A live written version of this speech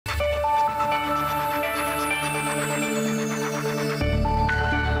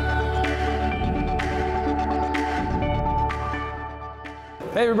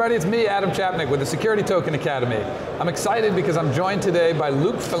Hey everybody, it's me, Adam Chapnick with the Security Token Academy. I'm excited because I'm joined today by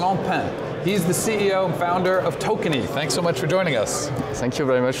Luc Felonpin. He's the CEO and founder of Tokeny. Thanks so much for joining us. Thank you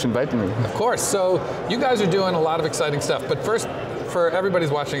very much for inviting me. Of course. So you guys are doing a lot of exciting stuff, but first, for everybody's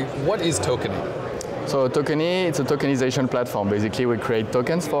watching, what is Tokeny? So Tokeny, it's a tokenization platform. Basically, we create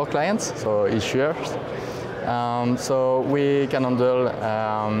tokens for clients, so issuers. So we can handle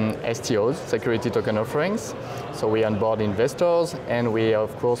STOs, security token offerings. So we onboard investors, and we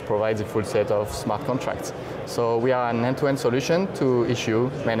of course provide the full set of smart contracts. So we are an end-to-end solution to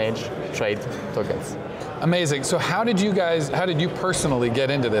issue, manage, trade tokens. Amazing. So how did you personally get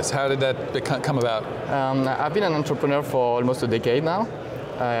into this? How did that come about? I've been an entrepreneur for almost a decade now.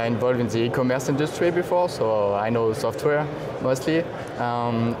 Involved in the e-commerce industry before, so I know software mostly.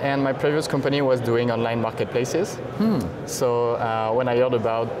 And my previous company was doing online marketplaces. So when I heard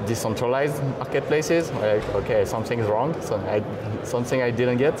about decentralized marketplaces, I'm like, okay, something's wrong. So something I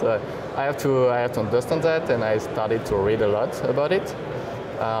didn't get. I have to understand that, and I started to read a lot about it.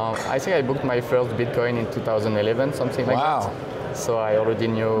 I think I booked my first Bitcoin in 2011, something like that. Wow. So I already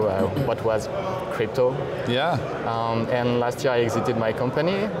knew what was crypto. Yeah. And last year I exited my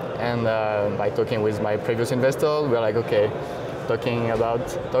company, and by talking with my previous investors, we're like, okay, talking about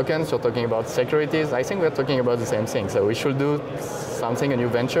tokens, you're talking about securities. I think we're talking about the same thing. So we should do something, a new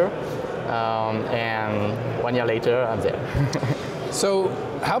venture. And 1 year later, I'm there. So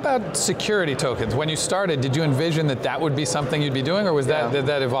how about security tokens? When you started, did you envision that would be something you'd be doing, or did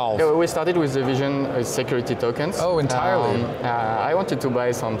that evolve? Yeah, we started with the vision of security tokens. Oh, entirely. I wanted to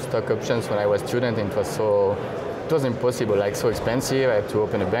buy some stock options when I was a student, and it was impossible, like so expensive. I had to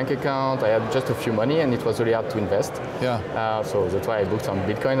open a bank account. I had just a few money, and it was really hard to invest. Yeah. So that's why I booked some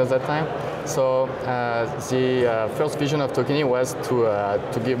Bitcoin at that time. So the first vision of Tokeny was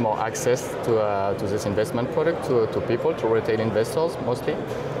to give more access to this investment product to people, to retail investors mostly.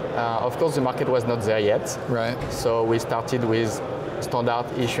 Of course, the market was not there yet. Right. So we started with standard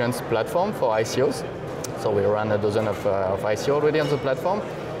issuance platform for ICOs. So we ran a dozen of ICO already on the platform.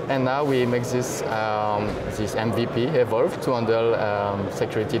 And now we make this MVP evolve to handle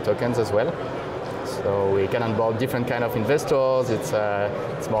security tokens as well. So we can onboard different kind of investors. It's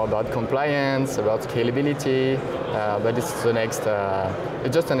more about compliance, about scalability, but it's the next.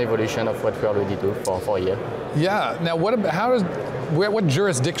 It's just an evolution of what we already do for a year. Yeah. Now, what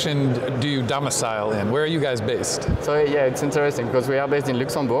jurisdiction do you domicile in? Where are you guys based? So yeah, it's interesting because we are based in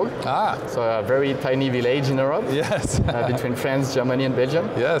Luxembourg. So a very tiny village in Europe. Yes. Between France, Germany, and Belgium.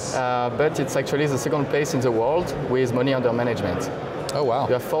 Yes. But it's actually the second place in the world with money under management. Oh wow!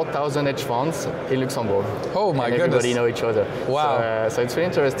 We have 4,000 hedge funds in Luxembourg. Oh my goodness! Everybody know each other. Wow! So it's really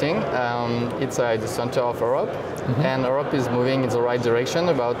interesting. It's the center of Europe, and Europe is moving in the right direction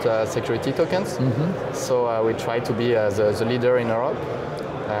about security tokens. So we try to be the leader in Europe.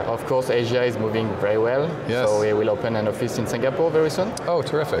 Of course, Asia is moving very well. Yes. So we will open an office in Singapore very soon. Oh,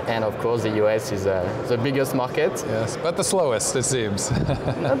 terrific! And of course, the US is the biggest market. Yes, but the slowest, it seems.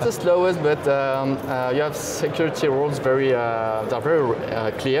 Not the slowest, but you have security rules they're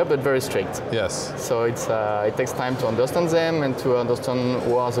very clear but very strict. Yes. So it takes time to understand them and to understand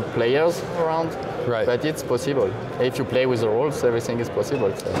who are the players around. Right. But it's possible. If you play with the rules, everything is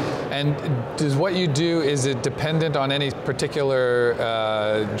possible. So. And does what you do, is it dependent on any particular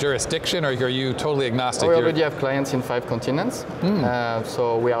jurisdiction, or are you totally agnostic? We already have clients in 5 continents,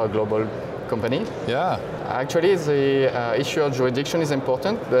 so we are a global company. Yeah. Actually, the issuer jurisdiction is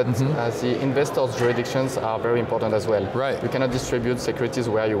important, but the investors' jurisdictions are very important as well. Right. You cannot distribute securities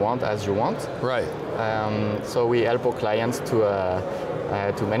where you want, as you want. Right. So we help our clients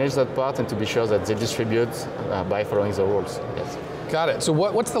to manage that part and to be sure that they distribute by following the rules. Yes. Got it. So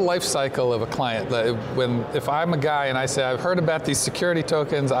what's the life cycle of a client? If I'm a guy and I say, I've heard about these security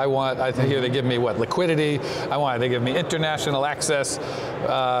tokens, I hear they give me what, liquidity, they give me international access,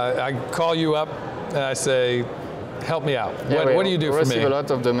 I call you up and I say, help me out. Yeah, what do you do for me? We receive a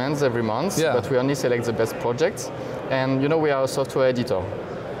lot of demands every month, but we only select the best projects. And we are a software editor.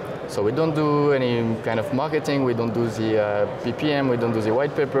 So we don't do any kind of marketing, we don't do the PPM, we don't do the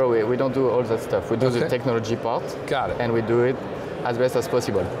white paper, we don't do all that stuff. We do the technology part. Got it. And we do it as best as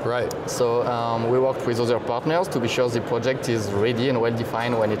possible. Right. So we work with other partners to be sure the project is ready and well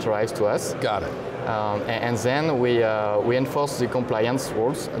defined when it arrives to us. Got it. And then we enforce the compliance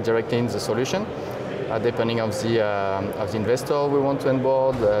rules directly in the solution, depending on the investor we want to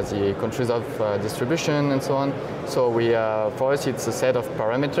onboard, the countries of distribution, and so on. So for us, it's a set of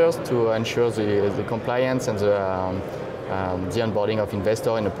parameters to ensure the compliance and the onboarding of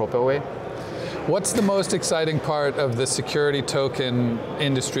investor in a proper way. What's the most exciting part of the security token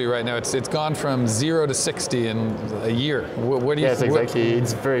industry right now? It's gone from 0 to 60 in a year. What do you? Yes, exactly.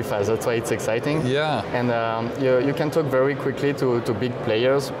 It's very fast. That's why it's exciting. Yeah. And you can talk very quickly to big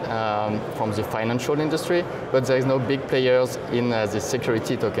players from the financial industry, but there is no big players in the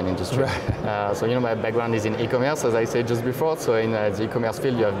security token industry. Right. So my background is in e-commerce, as I said just before. So in the e-commerce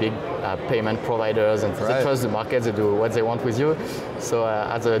field, you have big payment providers, and they trust the market. They do what they want with you. So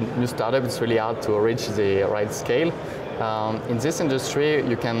as a new startup, it's really hard to reach the right scale. In this industry,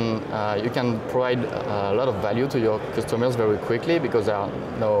 you can provide a lot of value to your customers very quickly because there are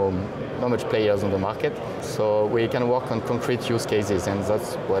not much players on the market. So we can work on concrete use cases, and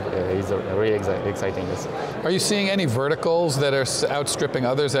that's what is really exciting. Are you seeing any verticals that are outstripping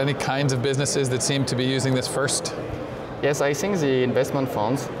others? Any kinds of businesses that seem to be using this first? Yes, I think the investment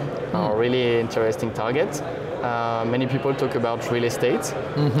funds are really interesting targets. Many people talk about real estate,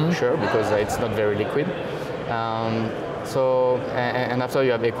 sure, because it's not very liquid. And after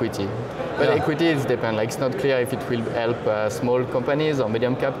you have equity. But equity is depend. Like, it's not clear if it will help small companies or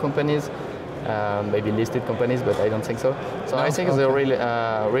medium cap companies, maybe listed companies, but I don't think so. So I think the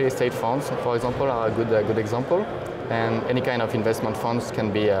real estate funds, for example, are a good example. And any kind of investment funds can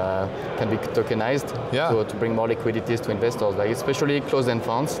be tokenized to bring more liquidities to investors, like especially closed-end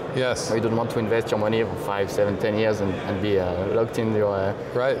funds. Yes. Where you don't want to invest your money for 5, 7, 10 years and be locked in your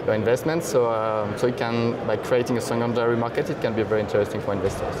investments. So it can, by creating a secondary market, it can be very interesting for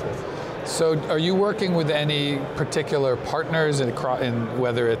investors. Yes. So are you working with any particular partners in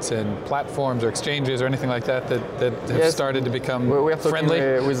whether it's in platforms or exchanges or anything like that have started to become friendly? We're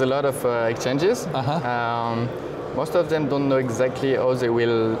talking with a lot of exchanges. Most of them don't know exactly how they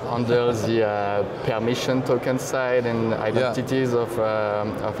will handle the permission token side and identities of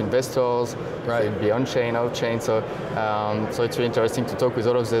investors. Right. So it'll be on-chain, off-chain. So it's really interesting to talk with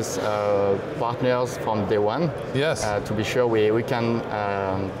all of these partners from day one. Yes. To be sure we can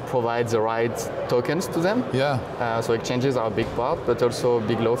provide the right tokens to them. Yeah. So exchanges are a big part, but also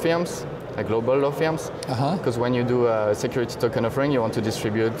big law firms, global law firms. Because when you do a security token offering, you want to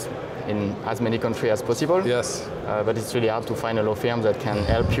distribute in as many countries as possible. Yes. But it's really hard to find a law firm that can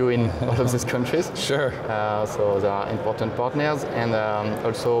help you in all of these countries. Sure. So there are important partners, and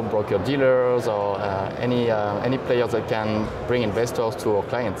also broker dealers or any players that can bring investors to our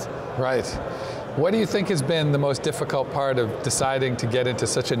clients. Right. What do you think has been the most difficult part of deciding to get into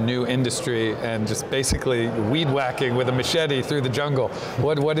such a new industry and just basically weed whacking with a machete through the jungle?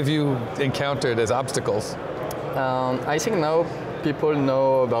 What have you encountered as obstacles? I think now people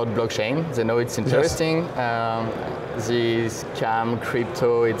know about blockchain. They know it's interesting. The scam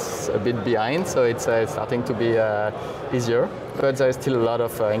crypto, it's a bit behind, so it's starting to be easier. But there's still a lot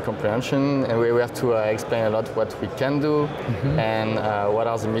of incomprehension, and we have to explain a lot what we can do and what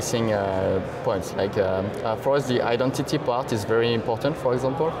are the missing points. Like for us, the identity part is very important, for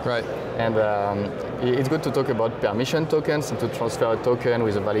example. Right. And it's good to talk about permission tokens and to transfer a token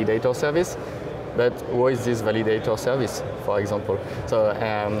with a validator service. But what is this validator service, for example? So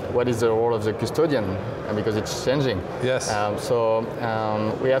what is the role of the custodian? Because it's changing. Yes. So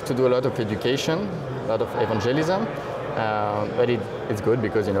we have to do a lot of education, a lot of evangelism. But it's good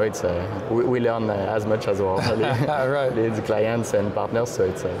because we learn as much as our leads, clients, and partners. So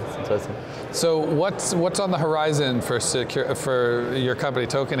it's interesting. So what's on the horizon for your company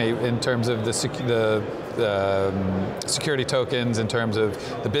Tokeny in terms of the security tokens, in terms of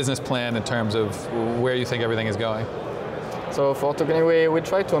the business plan, in terms of where you think everything is going? So for Tokeny, we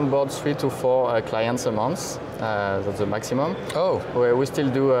try to onboard 3 to 4 clients a month. That's the maximum. Oh. We still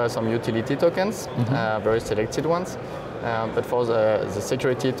do some utility tokens, very selected ones. But for the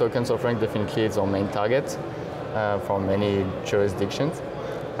security tokens offering, definitely it's our main target for many jurisdictions.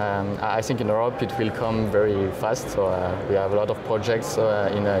 I think in Europe it will come very fast. So we have a lot of projects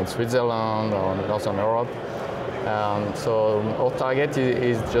in Switzerland or Northern Europe. So our target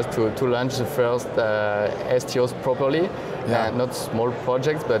is just to launch the first STOs properly. Not small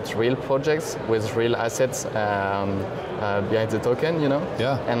projects, but real projects with real assets behind the token,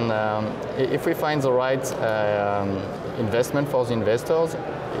 Yeah. And if we find the right investment for the investors,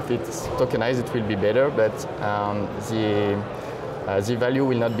 if it's tokenized, it will be better, but the value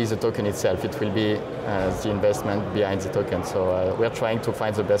will not be the token itself. It will be the investment behind the token. So we're trying to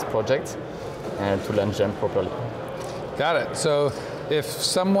find the best projects and to launch them properly. Got it. So if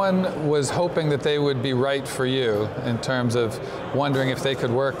someone was hoping that they would be right for you in terms of wondering if they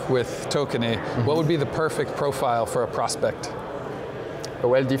could work with Tokeny, what would be the perfect profile for a prospect? A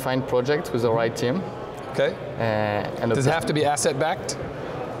well-defined project with the right team. Okay. Does it have to be asset-backed?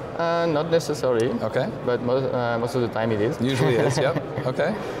 Not necessarily. Okay. But most of the time it is. Usually is, yep.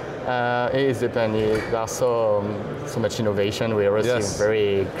 Okay. It's depending. There's so much innovation. We receive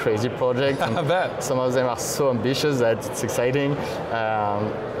very crazy projects. I bet. Some of them are so ambitious that it's exciting.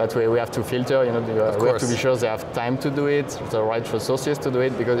 But we have to filter. You know, we have to be sure they have time to do it, the right resources to do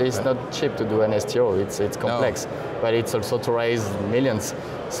it, because it's not cheap to do an STO. It's complex, but it's also to raise millions.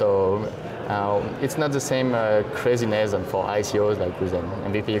 So. It's not the same craziness and for ICOs, like with an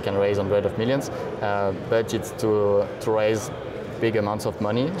MVP you can raise hundreds of millions, but it's to raise big amounts of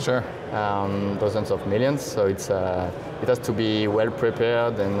money, dozens of millions, so it has to be well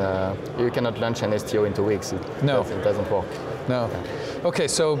prepared, and you cannot launch an STO in 2 weeks. It doesn't work. No. Okay,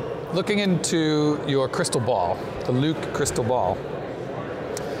 so looking into your crystal ball, the Luke crystal ball,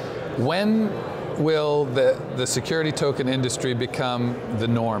 when will the security token industry become the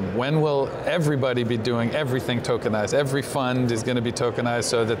norm? When will everybody be doing everything tokenized? Every fund is going to be tokenized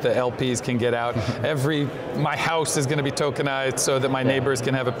so that the LPs can get out. My house is going to be tokenized so that my neighbors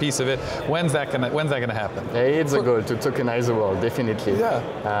can have a piece of it. When's that going to happen? It's a goal to tokenize the world, definitely. Yeah.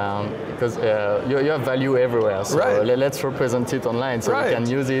 Because you have value everywhere. So let's represent it online so we can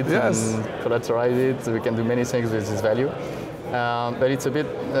use it and collateralize it. So we can do many things with this value. But it's a bit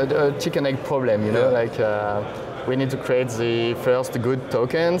a chicken egg problem, you know, like we need to create the first good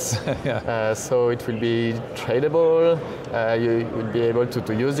tokens, so it will be tradable, you will be able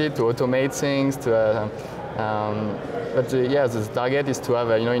to use it, to automate things, but the target is to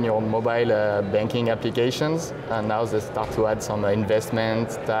have, in your mobile banking applications, and now they start to add some investment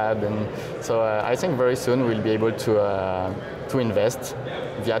tab, and so I think very soon we'll be able to invest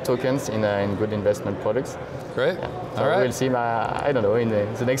via tokens in good investment products. Great. So we'll see, I don't know, in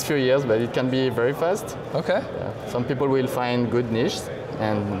the next few years, but it can be very fast. Okay. Some people will find good niches,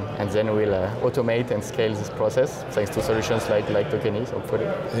 and then we'll automate and scale this process thanks to solutions like Tokeny, hopefully.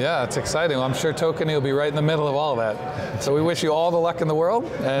 Yeah, it's exciting. Well, I'm sure Tokeny will be right in the middle of all that. So we wish you all the luck in the world,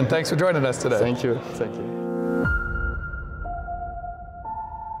 and thanks for joining us today. Thank you. Thank you.